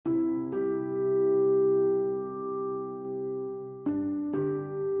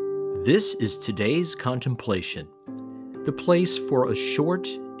This is today's contemplation, the place for a short,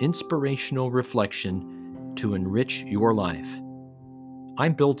 inspirational reflection to enrich your life.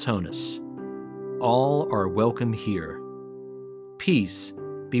 I'm Bill Tonus. All are welcome here. Peace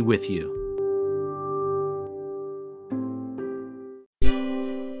be with you.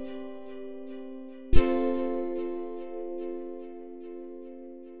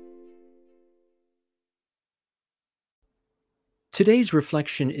 Today's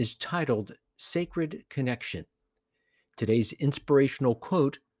reflection is titled Sacred Connection. Today's inspirational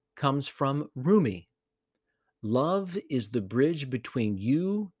quote comes from Rumi. Love is the bridge between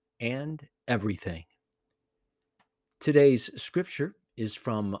you and everything. Today's scripture is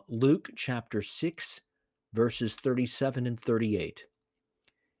from Luke chapter 6, verses 37 and 38.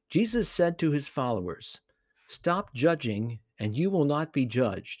 Jesus said to his followers, "Stop judging, and you will not be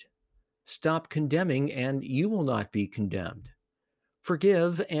judged. Stop condemning, and you will not be condemned.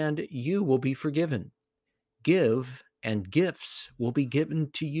 Forgive, and you will be forgiven. Give, and gifts will be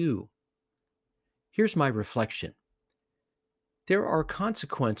given to you." Here's my reflection. There are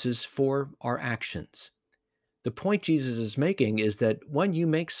consequences for our actions. The point Jesus is making is that when you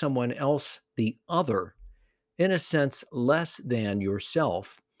make someone else the other, in a sense less than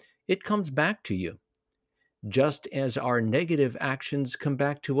yourself, it comes back to you. Just as our negative actions come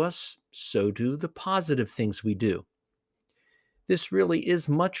back to us, so do the positive things we do. This really is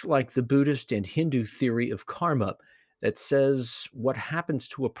much like the Buddhist and Hindu theory of karma that says what happens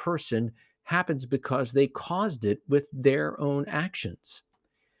to a person happens because they caused it with their own actions.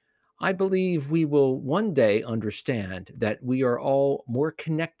 I believe we will one day understand that we are all more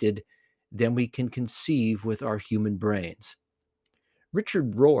connected than we can conceive with our human brains.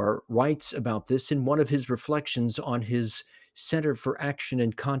 Richard Rohr writes about this in one of his reflections on his Center for Action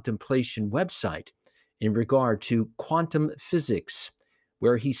and Contemplation website in regard to quantum physics,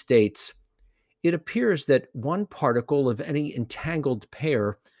 where he states, "It appears that one particle of any entangled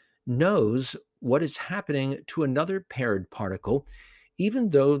pair knows what is happening to another paired particle, even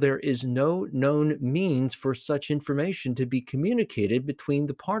though there is no known means for such information to be communicated between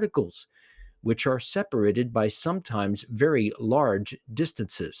the particles, which are separated by sometimes very large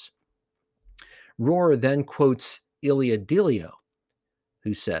distances." Rohr then quotes Ilia Delio,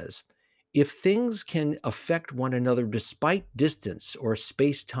 who says, "If things can affect one another despite distance or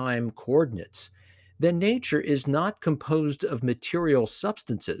space-time coordinates, then nature is not composed of material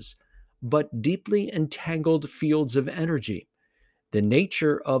substances, but deeply entangled fields of energy. The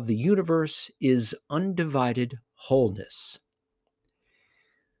nature of the universe is undivided wholeness."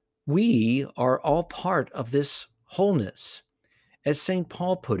 We are all part of this wholeness. As St.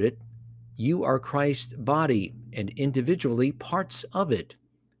 Paul put it, you are Christ's body and individually parts of it.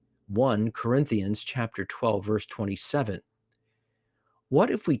 1 Corinthians chapter 12, verse 27.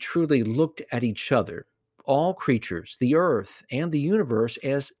 What if we truly looked at each other, all creatures, the earth, and the universe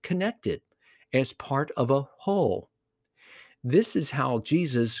as connected, as part of a whole? This is how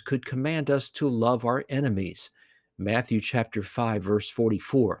Jesus could command us to love our enemies. Matthew chapter 5, verse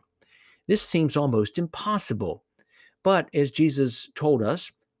 44. This seems almost impossible, but as Jesus told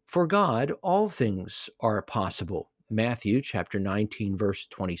us, for God all things are possible. Matthew chapter 19, verse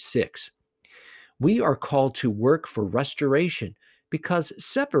 26. We are called to work for restoration because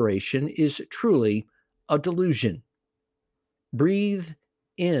separation is truly a delusion. Breathe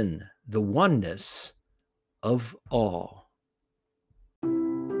in the oneness of all.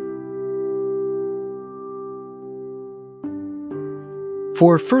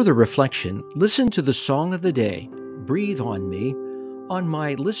 For further reflection, listen to the song of the day, Breathe on Me, on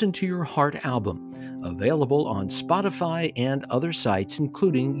my Listen to Your Heart album, available on Spotify and other sites,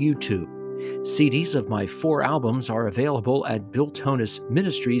 including YouTube. CDs of my 4 albums are available at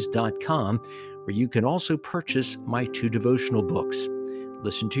BillTonusMinistries.com, where you can also purchase my 2 devotional books,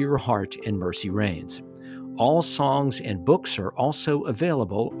 Listen to Your Heart and Mercy Reigns. All songs and books are also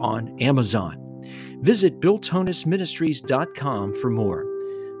available on Amazon. Visit BillTonusMinistries.com for more.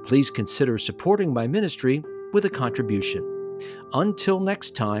 Please consider supporting my ministry with a contribution. Until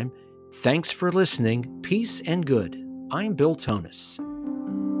next time, thanks for listening. Peace and good. I'm Bill Tonus.